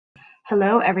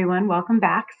Hello, everyone. Welcome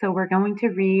back. So we're going to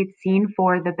read scene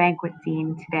 4, the banquet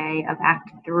scene today of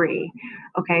Act 3.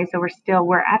 Okay, so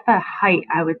we're at the height,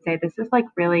 I would say. This is like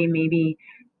really maybe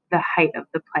the height of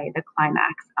the play, the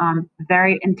climax.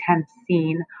 Very intense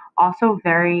scene, also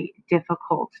very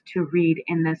difficult to read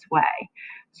in this way.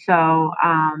 So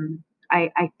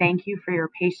I thank you for your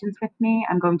patience with me.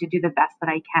 I'm going to do the best that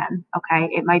I can. Okay,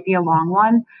 it might be a long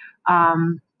one,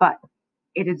 but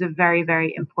it is a very,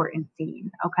 very important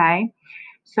scene. Okay.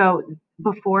 So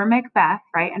before Macbeth,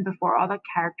 right, and before all the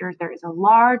characters, there is a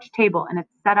large table and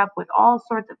it's set up with all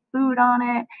sorts of food on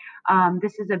it.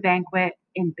 This is a banquet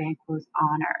in Banquo's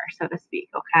honor, so to speak.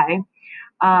 Okay.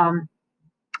 Um,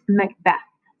 Macbeth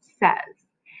says,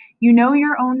 "You know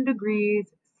your own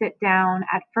degrees. Sit down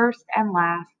at first and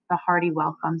last, the hearty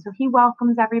welcome." So he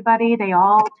welcomes everybody. They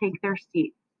all take their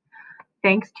seats.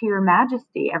 "Thanks to your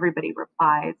majesty," everybody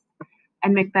replies.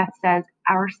 And Macbeth says,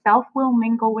 "Our self will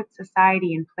mingle with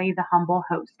society and play the humble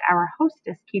host. Our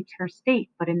hostess keeps her state,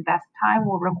 but in best time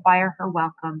will require her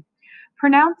welcome.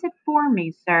 Pronounce it for me,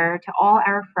 sir, to all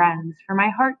our friends, for my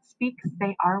heart speaks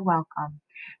they are welcome."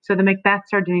 So the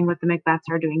Macbeths are doing what the Macbeths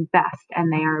are doing best,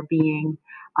 and they are being,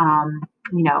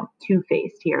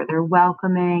 two-faced here. They're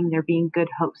welcoming, they're being good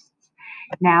hosts.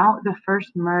 Now the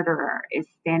first murderer is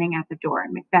standing at the door,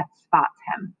 and Macbeth spots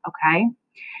him, okay?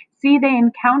 "See, they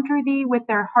encounter thee with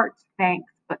their hearts'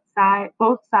 thanks, but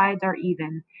both sides are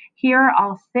even. Here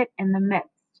I'll sit in the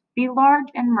midst. Be large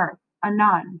in mirth,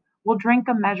 anon. We'll drink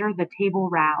a measure the table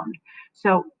round."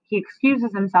 So he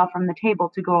excuses himself from the table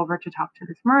to go over to talk to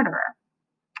this murderer.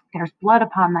 "There's blood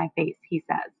upon thy face," he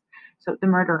says. So the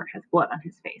murderer has blood on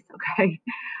his face, okay?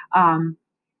 Um,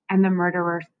 and the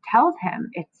murderer tells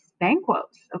him it's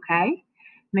Banquo's, okay?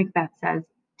 Macbeth says,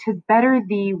 "'Tis better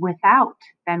thee without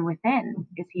than within.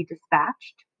 Is he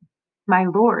dispatched?" "My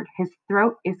lord, his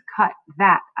throat is cut,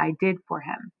 that I did for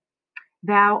him."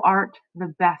 "Thou art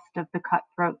the best of the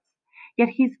cutthroats. Yet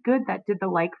he's good that did the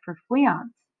like for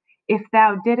Fleance. If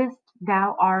thou didst,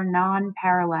 thou are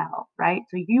non-parallel," right?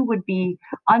 So you would be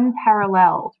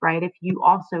unparalleled, right, if you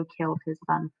also killed his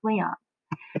son Fleance.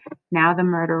 Now the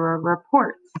murderer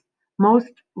reports,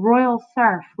 "Most royal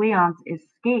sir, Fleance is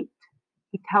escaped."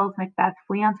 He tells Macbeth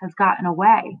Fleance has gotten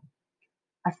away.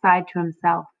 Aside to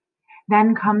himself,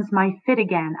 "Then comes my fit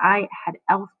again. I had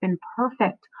else been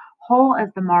perfect, whole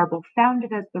as the marble,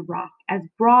 founded as the rock, as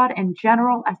broad and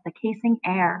general as the casing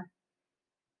air.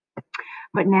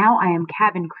 But now I am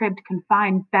cabin cribbed,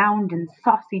 confined, bound in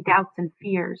saucy doubts and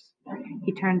fears."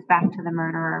 He turns back to the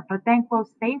murderer. "But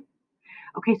Banquo's safe?"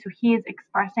 Okay, so he is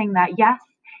expressing that, yes,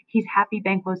 he's happy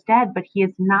Banquo's dead, but he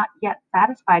is not yet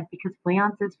satisfied because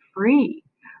Fleance is free.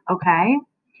 Okay?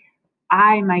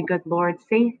 "Ay, my good lord,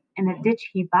 safe in a ditch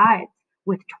he bides,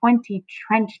 with 20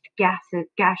 trenched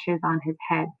gashes on his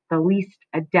head, the least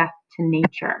a death to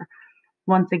nature."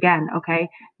 Once again, okay,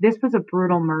 this was a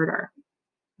brutal murder.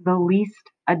 The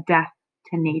least a death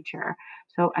to nature.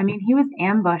 So, I mean, he was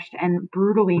ambushed and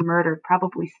brutally murdered,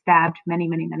 probably stabbed many,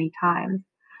 many, many times,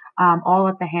 all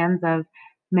at the hands of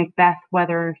Macbeth,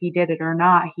 whether he did it or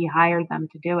not. He hired them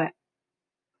to do it.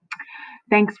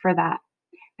 "Thanks for that.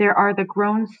 There the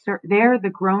grown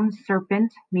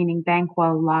serpent," meaning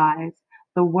Banquo, "lies.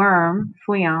 The worm,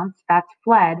 Fleance, that's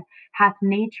fled, hath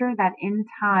nature that in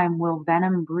time will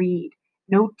venom breed.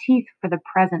 No teeth for the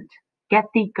present.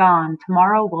 Get thee gone.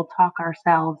 Tomorrow we'll talk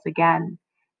ourselves again."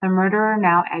 The murderer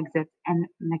now exits, and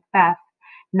Macbeth,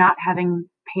 not having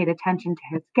paid attention to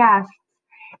his guests,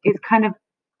 is kind of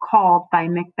called by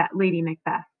Lady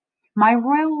Macbeth. "My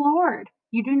royal lord,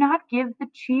 you do not give the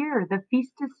cheer. The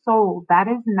feast is sold. That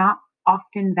is not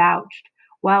often vouched.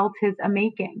 Well, 'tis a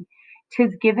making.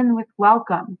 'Tis given with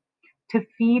welcome. To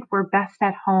feed were best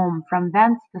at home. From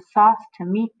thence the sauce to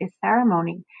meat is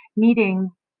ceremony.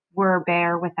 Meeting were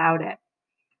bare without it."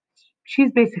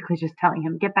 She's basically just telling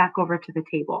him, get back over to the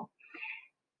table.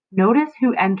 Notice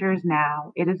who enters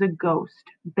now. It is a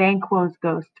ghost. Banquo's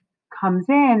ghost comes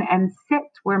in and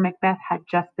sits where Macbeth had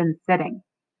just been sitting.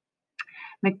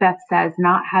 Macbeth says,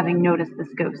 not having noticed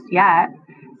this ghost yet,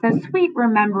 says, "Sweet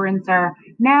remembrancer,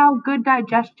 now good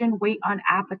digestion wait on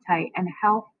appetite, and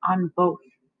health on both.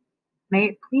 May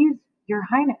it please your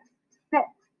highness, sit."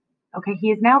 Okay, he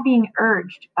is now being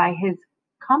urged by his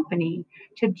company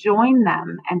to join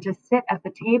them and to sit at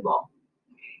the table.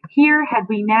 "Here had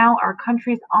we now our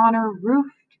country's honor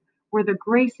roofed, were the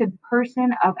graced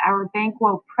person of our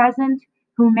Banquo present,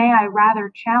 who may I rather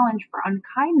challenge for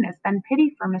unkindness than pity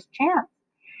for mischance."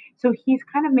 So he's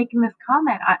kind of making this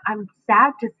comment. I'm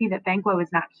sad to see that Banquo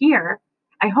is not here.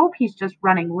 I hope he's just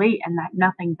running late and that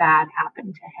nothing bad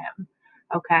happened to him.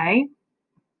 Okay?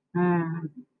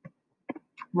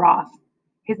 Ross.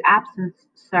 His absence,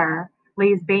 sir,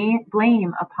 lays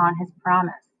blame upon his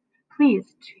promise.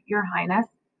 Please, your highness,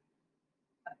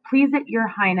 please it your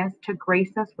highness to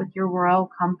grace us with your royal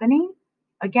company?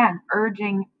 Again,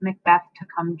 urging Macbeth to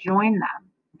come join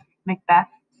them. Macbeth,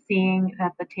 seeing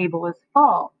that the table is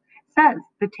full, says,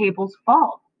 the table's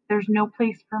full. There's no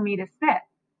place for me to sit.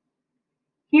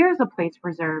 Here's a place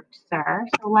reserved, sir.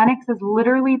 So Lennox is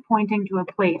literally pointing to a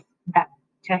place that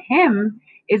to him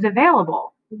is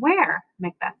available. Where?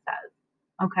 Macbeth says.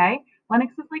 Okay?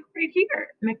 Lennox is like, right here.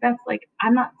 Macbeth's like,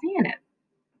 I'm not seeing it.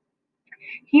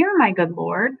 Here, my good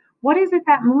lord, what is it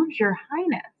that moves your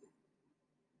highness?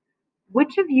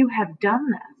 Which of you have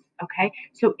done this? Okay?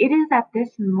 So it is at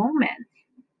this moment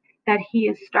that he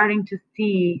is starting to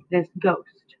see this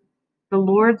ghost. The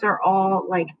lords are all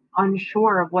like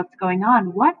unsure of what's going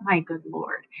on. What, my good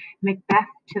lord? Macbeth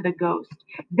to the ghost.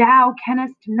 Thou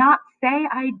canst not say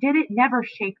I did it. Never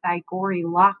shake thy gory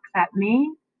locks at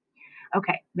me.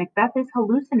 Okay, Macbeth is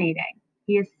hallucinating.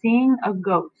 He is seeing a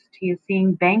ghost. He is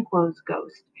seeing Banquo's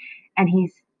ghost, and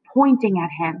he's pointing at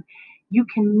him. You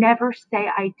can never say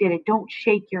I did it. Don't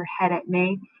shake your head at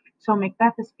me. So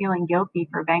Macbeth is feeling guilty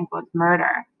for Banquo's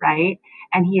murder, right?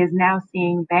 And he is now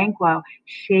seeing Banquo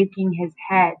shaking his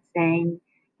head, saying,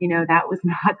 that was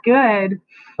not good.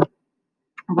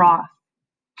 Ross,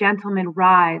 gentlemen,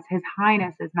 rise. His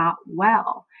highness is not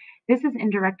well. This is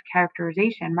indirect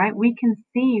characterization, right? We can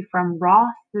see from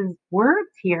Ross's words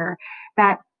here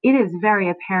that it is very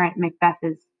apparent Macbeth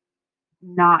is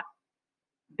not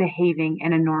behaving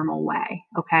in a normal way,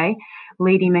 okay?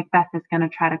 Lady Macbeth is going to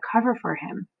try to cover for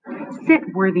him.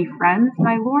 Sit, worthy friends,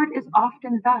 my lord is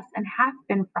often thus, and hath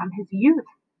been from his youth.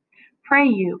 Pray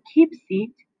you, keep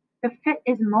seat. The fit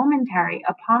is momentary.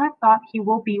 Upon a thought he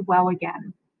will be well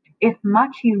again. If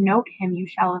much you note him, you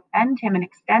shall offend him and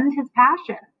extend his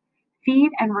passion.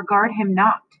 Feed and regard him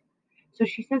not. So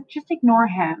she says, just ignore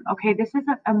him, okay? This is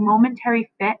a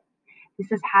momentary fit. This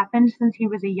has happened since he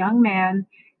was a young man.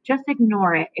 Just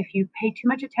ignore it. If you pay too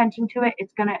much attention to it,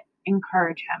 it's going to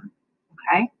encourage him.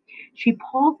 Okay? She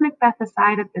pulls Macbeth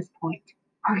aside at this point.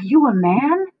 Are you a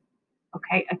man?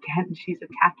 Okay, again, she's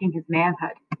attacking his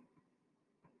manhood.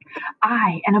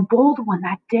 I, and a bold one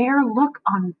that dare look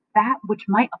on that which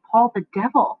might appall the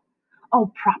devil.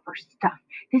 Oh, proper stuff.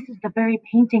 This is the very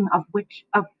painting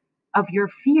of your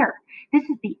fear. This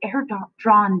is the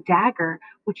air-drawn dagger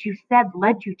which you said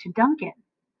led you to Duncan.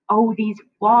 Oh, these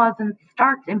flaws and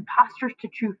starts, impostors to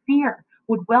true fear,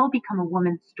 would well become a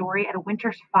woman's story at a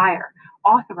winter's fire,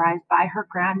 authorized by her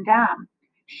grande dame.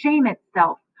 Shame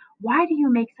itself. Why do you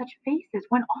make such faces?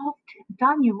 When all's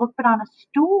done, you look but on a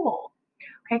stool.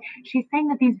 Okay, she's saying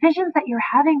that these visions that you're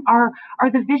having are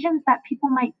the visions that people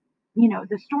might,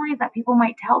 the stories that people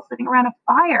might tell sitting around a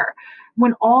fire.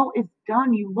 When all is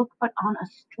done, you look but on a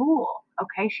stool.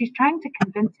 Okay, she's trying to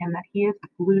convince him that he is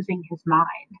losing his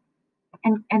mind.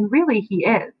 And really he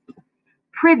is.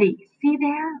 Prithee, see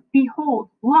there, behold,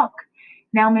 look.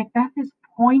 Now Macbeth is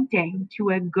pointing to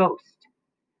a ghost.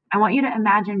 I want you to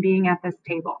imagine being at this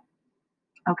table.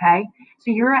 Okay, so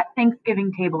you're at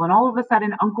Thanksgiving table, and all of a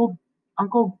sudden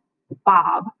Uncle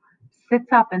Bob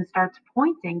sits up and starts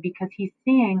pointing because he's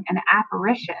seeing an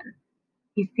apparition.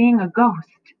 He's seeing a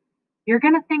ghost. You're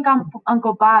gonna think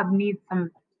Uncle Bob needs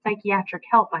some psychiatric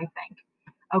help, I think.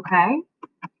 Okay,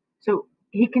 so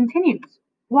he continues.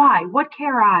 Why, what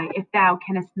care I, if thou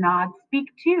canst nod, speak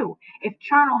too? If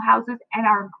charnel houses and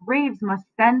our graves must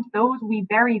send those we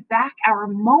bury back, our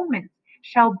moments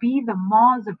shall be the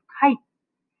maws of kites.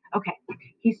 Okay,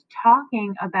 he's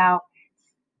talking about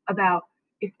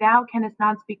if thou canst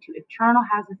not speak to, if charnel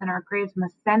houses and our graves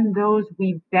must send those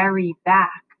we bury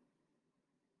back.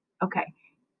 Okay,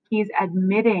 he's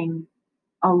admitting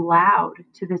aloud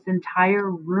to this entire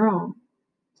room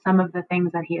some of the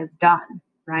things that he has done,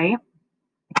 right?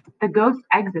 The ghost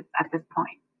exits at this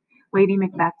point. Lady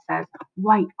Macbeth says,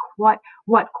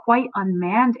 what quite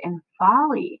unmanned in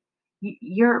folly.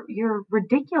 You're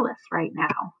ridiculous right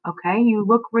now, okay? You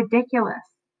look ridiculous.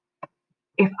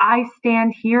 If I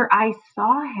stand here, I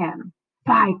saw him.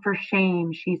 Fie for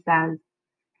shame, she says.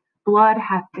 Blood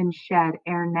hath been shed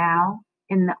ere now,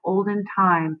 in the olden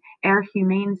time, ere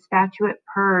humane statute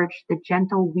purged the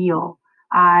gentle weal.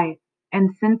 Aye, and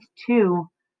since too,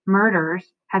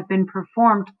 murders have been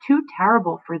performed too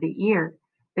terrible for the ear.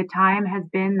 The time has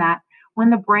been that when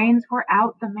the brains were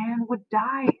out, the man would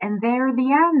die, and there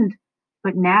the end.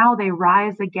 But now they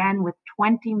rise again with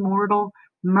 20 mortal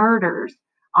murders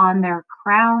on their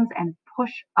crowns and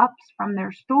push-ups from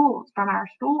our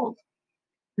stools.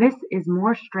 This is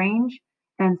more strange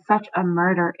than such a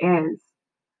murder is.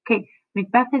 Okay,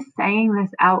 Macbeth is saying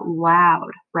this out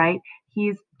loud, right?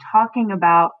 He's talking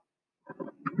about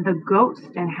the ghost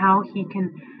and how he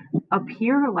can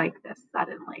appear like this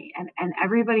suddenly. And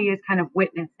everybody is kind of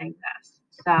witnessing this.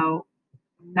 So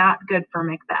not good for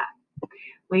Macbeth.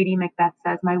 Lady Macbeth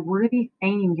says, "My worthy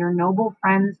Thane, your noble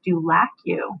friends do lack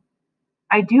you.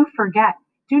 I do forget.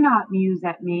 Do not muse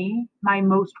at me, my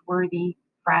most worthy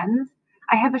friends.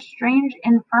 I have a strange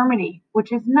infirmity,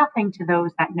 which is nothing to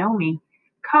those that know me.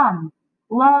 Come,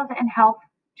 love and health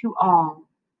to all.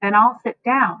 Then I'll sit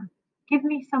down. Give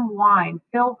me some wine,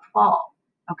 fill full."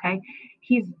 Okay.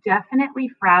 He's definitely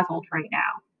frazzled right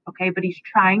now. Okay. But he's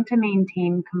trying to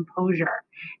maintain composure.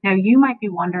 Now, you might be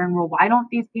wondering, well, why don't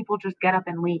these people just get up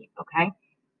and leave? Okay.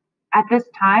 At this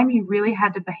time, he really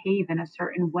had to behave in a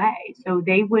certain way. So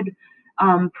they would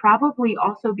probably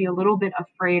also be a little bit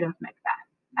afraid of Macbeth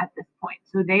at this point.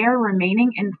 So they are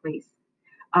remaining in place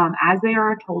as they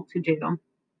are told to do.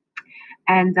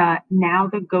 And now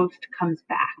the ghost comes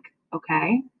back.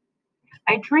 Okay.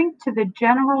 "I drink to the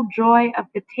general joy of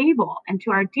the table and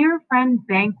to our dear friend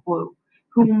Banquet,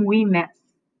 whom we miss.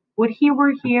 Would he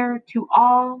were here, to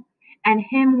all and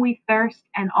him we thirst,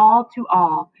 and all to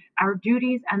all, our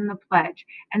duties and the pledge."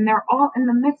 And they're all in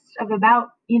the midst of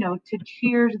about, to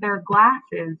cheers their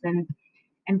glasses and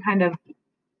kind of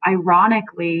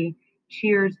ironically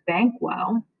cheers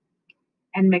Banquo.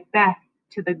 And Macbeth,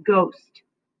 to the ghost,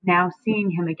 now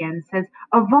seeing him again, says,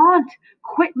 "Avaunt,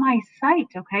 quit my sight."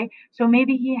 Okay. So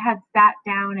maybe he had sat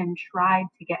down and tried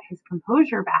to get his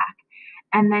composure back.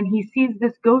 And then he sees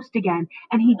this ghost again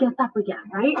and he gets up again,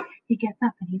 right? He gets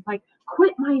up and he's like,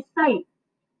 "Quit my sight.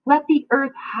 Let the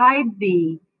earth hide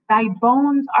thee. Thy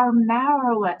bones are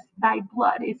marrowless. Thy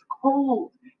blood is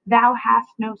cold. Thou hast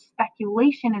no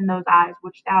speculation in those eyes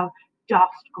which thou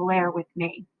dost glare with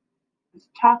me." He's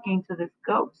talking to this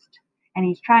ghost and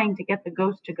he's trying to get the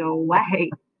ghost to go away.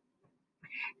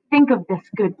 "Think of this,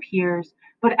 good peers,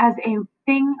 but as a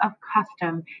thing of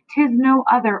custom. 'Tis no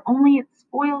other, only it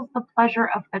spoils the pleasure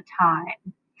of the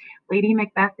time." Lady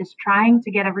Macbeth is trying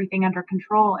to get everything under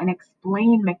control and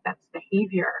explain Macbeth's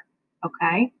behavior.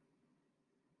 Okay?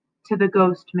 To the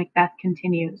ghost, Macbeth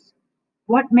continues,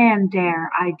 "What man dare,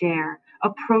 I dare,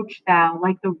 approach thou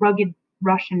like the rugged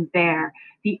Russian bear,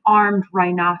 the armed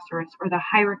rhinoceros, or the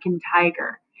Hyrcan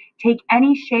tiger? Take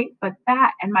any shape but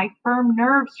that, and my firm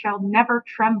nerves shall never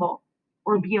tremble,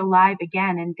 or be alive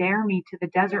again, and dare me to the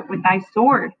desert with thy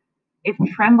sword. If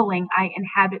trembling I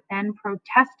inhabit, then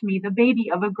protest me the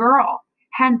baby of a girl.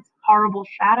 Hence, horrible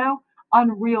shadow,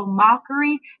 unreal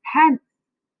mockery, hence."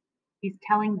 He's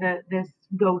telling this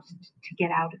ghost to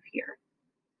get out of here.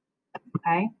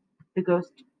 Okay? The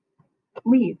ghost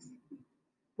leaves.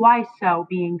 "Why so,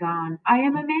 being gone? I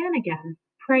am a man again.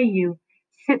 Pray you,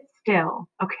 sit still."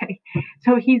 Okay.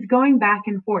 So he's going back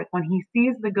and forth. When he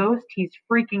sees the ghost, he's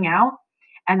freaking out.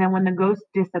 And then when the ghost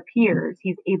disappears,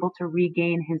 he's able to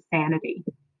regain his sanity.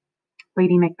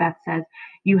 Lady Macbeth says,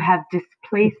 "You have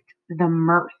displaced the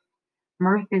mirth."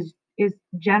 Mirth is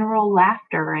general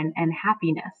laughter and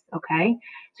happiness. Okay.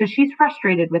 So she's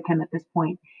frustrated with him at this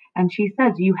point. And she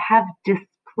says, "You have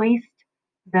displaced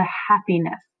the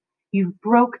happiness. You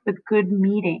broke the good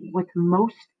meeting with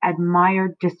most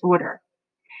admired disorder."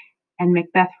 And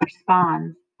Macbeth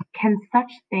responds, "Can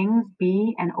such things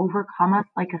be and overcome us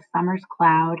like a summer's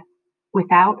cloud,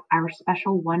 without our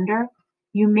special wonder?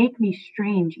 You make me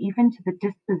strange even to the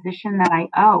disposition that I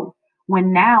owe,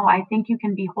 when now I think you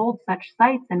can behold such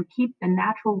sights and keep the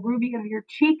natural ruby of your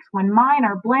cheeks when mine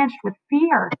are blanched with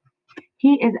fear."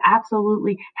 He is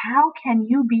absolutely, how can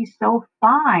you be so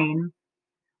fine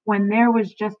when there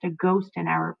was just a ghost in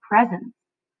our presence,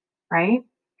 right?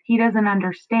 He doesn't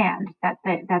understand that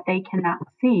they cannot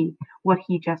see what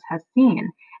he just has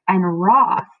seen. And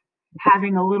Ross,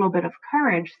 having a little bit of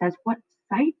courage, says, "What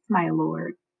sights, my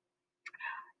lord?"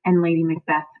 And Lady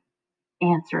Macbeth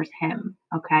answers him,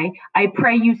 okay? "I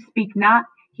pray you speak not.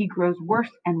 He grows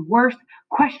worse and worse.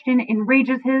 Question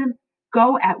enrages him.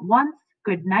 Go at once.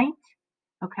 Good night."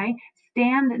 Okay?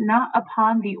 "Stand not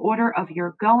upon the order of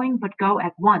your going, but go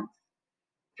at once."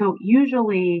 So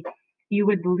usually you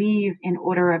would leave in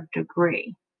order of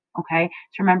degree. Okay?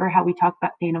 So remember how we talked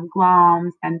about Thane of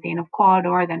Glamis, then Thane of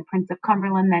Cawdor, then Prince of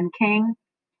Cumberland, then King?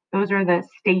 Those are the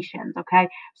stations. Okay?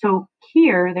 So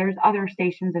here, there's other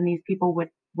stations, and these people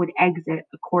would exit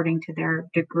according to their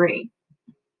degree.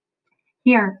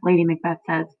 Here, Lady Macbeth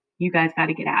says, "You guys got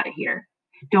to get out of here.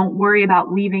 Don't worry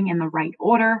about leaving in the right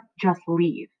order. Just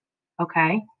leave."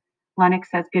 Okay? Lennox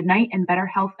says, "Good night and better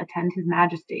health attend his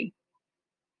majesty."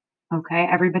 Okay?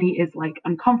 Everybody is like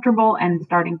uncomfortable and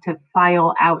starting to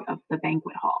file out of the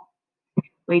banquet hall.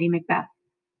 Lady Macbeth,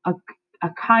 a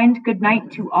kind good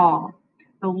night to all.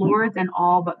 The lords and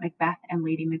all but Macbeth and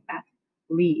Lady Macbeth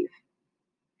leave.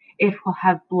 It will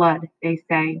have blood, they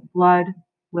say. Blood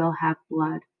will have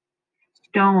blood.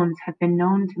 Stones have been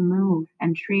known to move,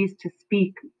 and trees to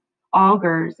speak.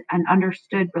 Augurs and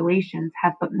understood relations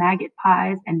have but maggot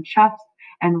pies and choughs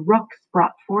and rooks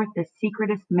brought forth the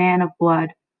secretest man of blood.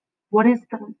 What is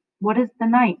the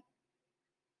night?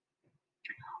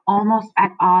 Almost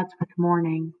at odds with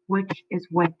morning. Which is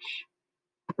which?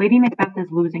 Lady Macbeth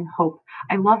is losing hope.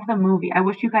 I love the movie. I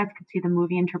wish you guys could see the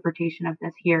movie interpretation of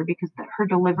this here, because her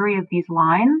delivery of these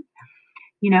lines,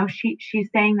 she's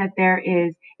saying that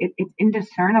it's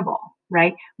indiscernible,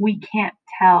 right? We can't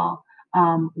tell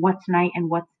what's night and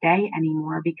what's day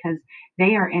anymore, because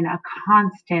they are in a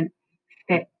constant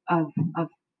fit of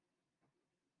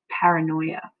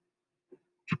paranoia.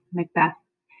 Macbeth,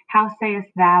 how sayest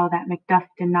thou that Macduff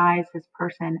denies his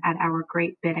person at our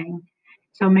great bidding?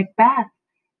 So Macbeth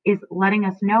is letting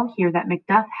us know here that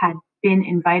Macduff had been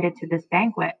invited to this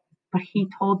banquet, but he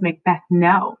told Macbeth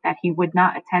no, that he would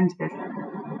not attend this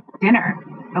dinner,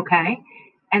 okay?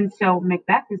 And so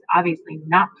Macbeth is obviously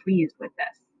not pleased with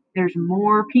this. There's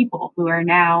more people who are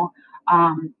now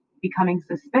becoming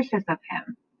suspicious of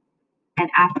him.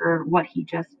 And after what he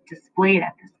just displayed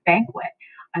at this banquet,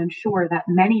 I'm sure that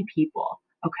many people,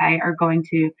 okay, are going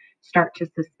to start to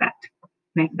suspect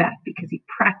Macbeth, because he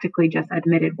practically just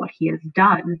admitted what he has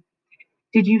done.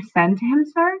 Did you send to him,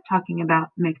 sir? Talking about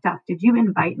Macduff. Did you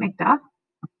invite Macduff?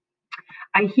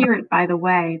 I hear it, by the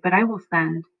way, but I will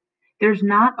send. There's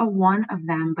not a one of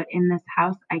them, but in this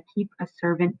house I keep a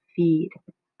servant feed.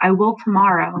 I will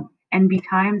tomorrow, and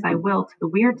betimes I will to the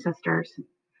Weird sisters.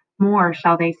 More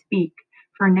shall they speak,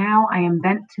 for now I am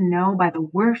bent to know by the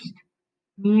worst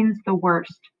means the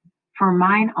worst. For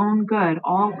mine own good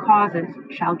all causes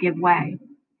shall give way.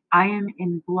 I am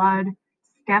in blood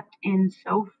stepped in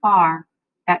so far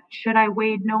that should I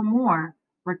wade no more,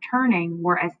 returning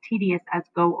were as tedious as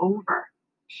go over.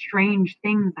 Strange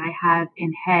things I have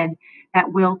in head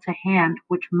that will to hand,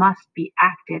 which must be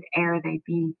acted ere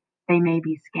they may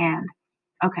be scanned.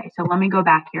 Okay, so let me go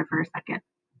back here for a second.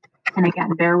 And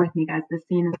again, bear with me, guys. This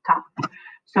scene is tough.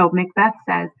 So Macbeth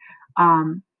says,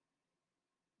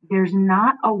 there's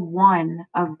not a one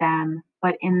of them,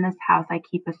 but in this house I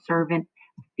keep a servant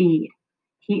feed.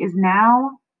 He is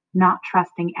now not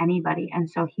trusting anybody, and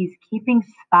so he's keeping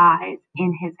spies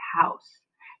in his house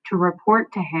to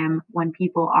report to him when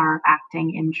people are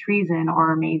acting in treason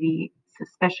or maybe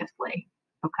suspiciously,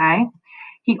 okay?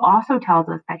 He also tells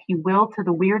us that he will to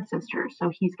the Weird sisters, so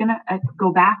he's going to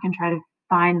go back and try to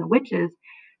find the witches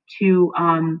to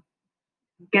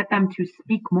get them to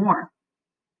speak more,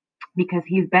 because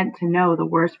he's bent to know the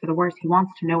worst for the worst. He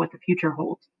wants to know what the future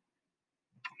holds.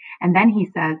 And then he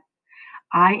says,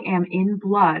 I am in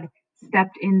blood,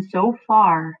 stepped in so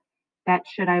far that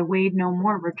should I wade no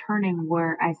more, returning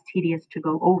were as tedious to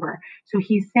go over. So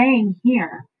he's saying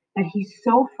here that he's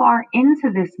so far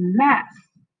into this mess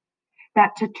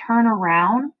that to turn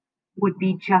around would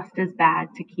be just as bad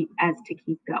to keep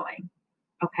going.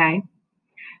 Okay?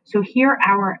 So here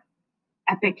our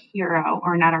epic hero,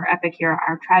 or not our epic hero,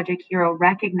 our tragic hero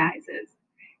recognizes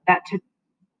that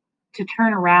to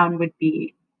turn around would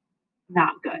be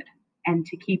not good, and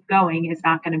to keep going is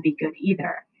not going to be good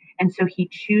either. And so he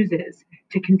chooses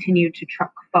to continue to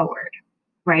truck forward,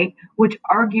 right? Which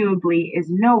arguably is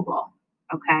noble,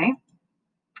 okay?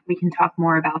 We can talk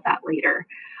more about that later.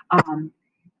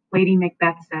 Lady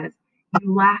Macbeth says,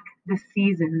 you lack the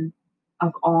season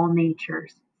of all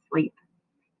nature's sleep.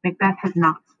 Macbeth has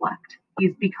not slept.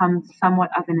 He's become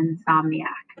somewhat of an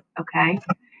insomniac, okay?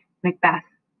 Macbeth,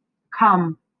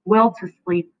 come, will to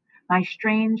sleep. My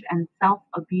strange and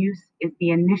self-abuse is the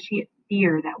initiate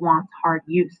fear that wants hard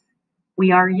use.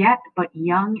 We are yet but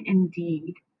young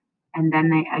indeed. And then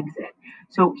they exit.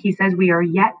 So he says, we are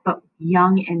yet but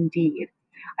young indeed.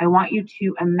 I want you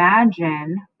to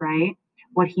imagine, right,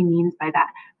 what he means by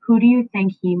that. Who do you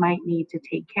think he might need to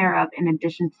take care of in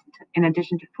addition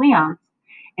to Cleance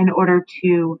in order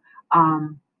to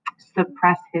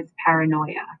suppress his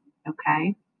paranoia?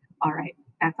 Okay. All right.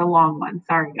 That's a long one.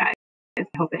 Sorry, guys. I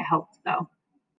hope it helps, though.